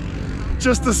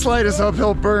 Just the slightest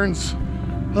uphill burns.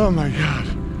 Oh my God.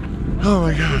 Oh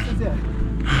my God.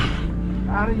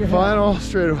 Final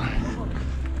straightaway.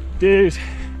 Dude,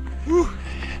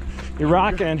 you're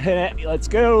rocking. Hey, let's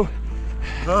go.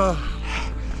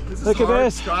 Look at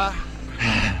this. Scott.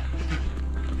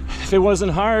 If it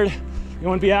wasn't hard, you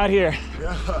wouldn't be out here.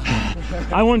 Yeah.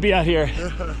 I wouldn't be out here.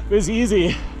 It was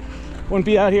easy. Wouldn't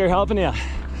be out here helping you.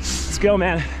 Let's go,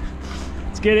 man.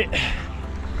 Let's get it.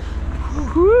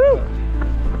 Woo!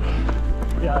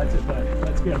 Yeah, that's it, bud.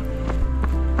 Let's go.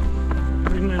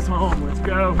 Bring this home. Let's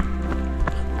go.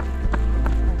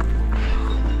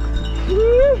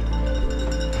 Woo!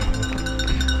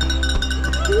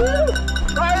 Woo!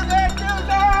 Right there,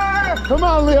 Duzer! Come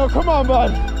on, Leo. Come on,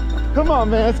 bud. Come on,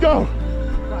 man. Let's go.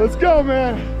 Let's go,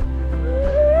 man.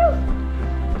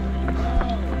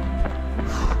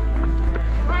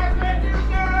 Right there,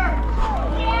 Duzer!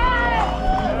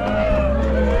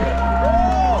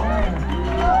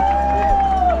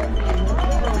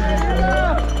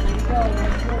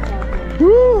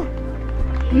 Woo!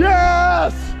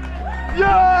 Yes!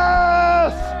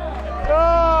 Yes!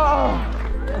 Oh!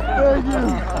 Thank you.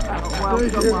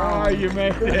 Thank you. Oh, you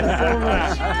made it. Thank you so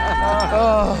much.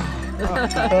 Oh,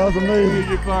 that was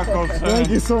amazing. Thank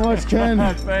you so much, Ken.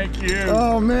 Thank you.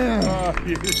 Oh, man.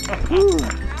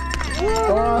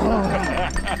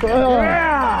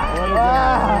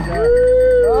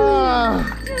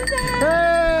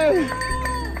 Hey!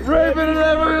 Raven and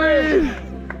Emery!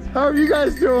 How are you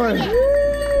guys doing?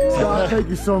 Scott, thank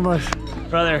you so much.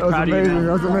 Brother, That was proud amazing. of you.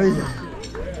 That was amazing.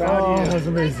 Proud of you. That was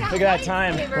amazing. Look at that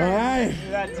time. Look All right.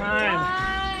 at that time.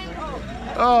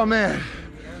 Oh man,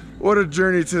 what a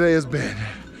journey today has been.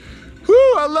 Woo,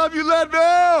 I love you,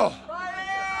 Leadville!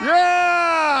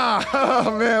 Yeah!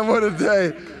 Oh man, what a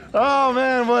day. Oh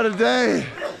man, what a day.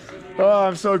 Oh,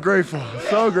 I'm so grateful,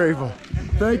 so grateful.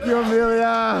 Thank you,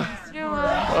 Amelia.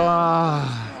 Oh,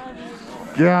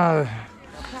 God.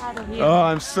 Oh,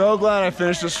 I'm so glad I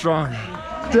finished it strong.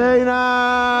 Dana!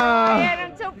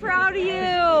 I'm so proud of you.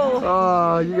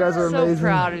 Oh, you guys are amazing. So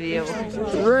proud of you.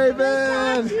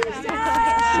 Raven!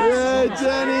 Yay,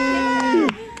 Jenny!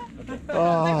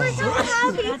 Oh,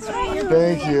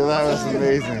 thank you. That was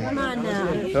amazing. Come on now.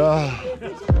 Oh.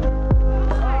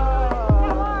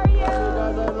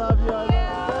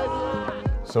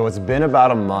 So it's been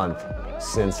about a month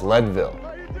since Leadville,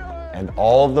 and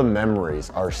all of the memories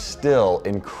are still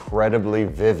incredibly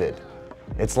vivid.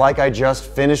 It's like I just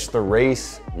finished the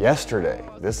race yesterday.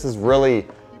 This is really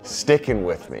sticking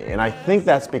with me, and I think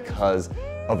that's because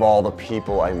of all the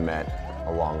people I met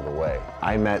along the way.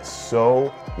 I met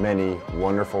so many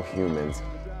wonderful humans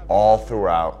all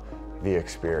throughout the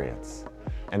experience.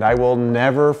 And I will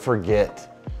never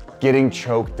forget getting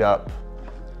choked up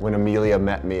when Amelia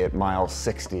met me at mile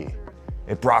 60.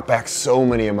 It brought back so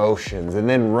many emotions, and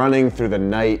then running through the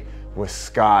night with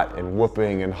Scott and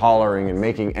whooping and hollering and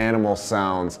making animal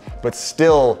sounds, but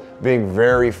still being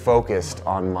very focused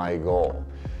on my goal.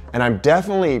 And I'm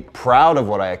definitely proud of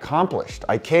what I accomplished.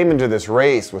 I came into this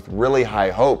race with really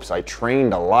high hopes. I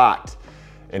trained a lot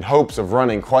in hopes of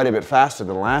running quite a bit faster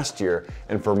than last year.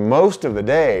 And for most of the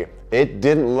day, it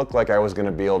didn't look like I was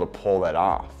gonna be able to pull that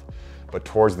off. But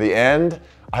towards the end,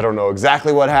 I don't know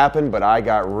exactly what happened, but I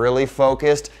got really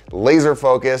focused, laser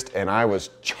focused, and I was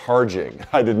charging.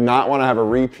 I did not want to have a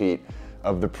repeat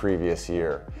of the previous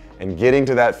year. And getting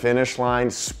to that finish line,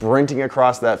 sprinting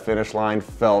across that finish line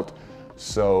felt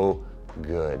so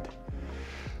good.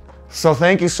 So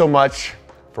thank you so much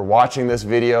for watching this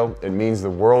video. It means the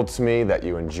world to me that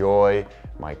you enjoy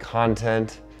my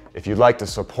content. If you'd like to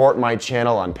support my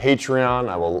channel on Patreon,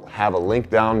 I will have a link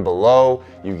down below.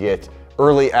 You get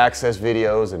early access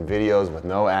videos and videos with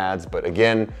no ads, but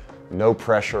again, no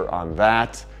pressure on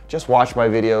that. just watch my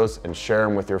videos and share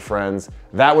them with your friends.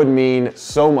 That would mean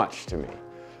so much to me.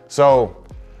 So,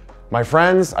 my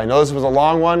friends, I know this was a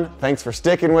long one. Thanks for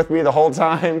sticking with me the whole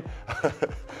time.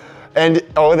 And,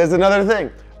 oh, there's another thing.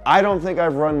 I don't think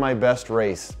I've run my best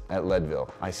race at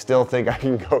Leadville. I still think I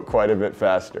can go quite a bit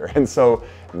faster. And so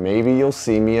maybe you'll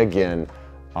see me again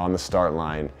on the start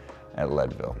line at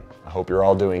Leadville. I hope you're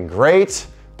all doing great.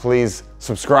 Please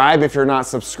subscribe if you're not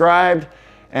subscribed.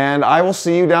 And I will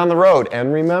see you down the road.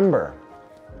 And remember,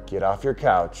 get off your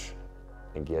couch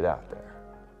and get out there.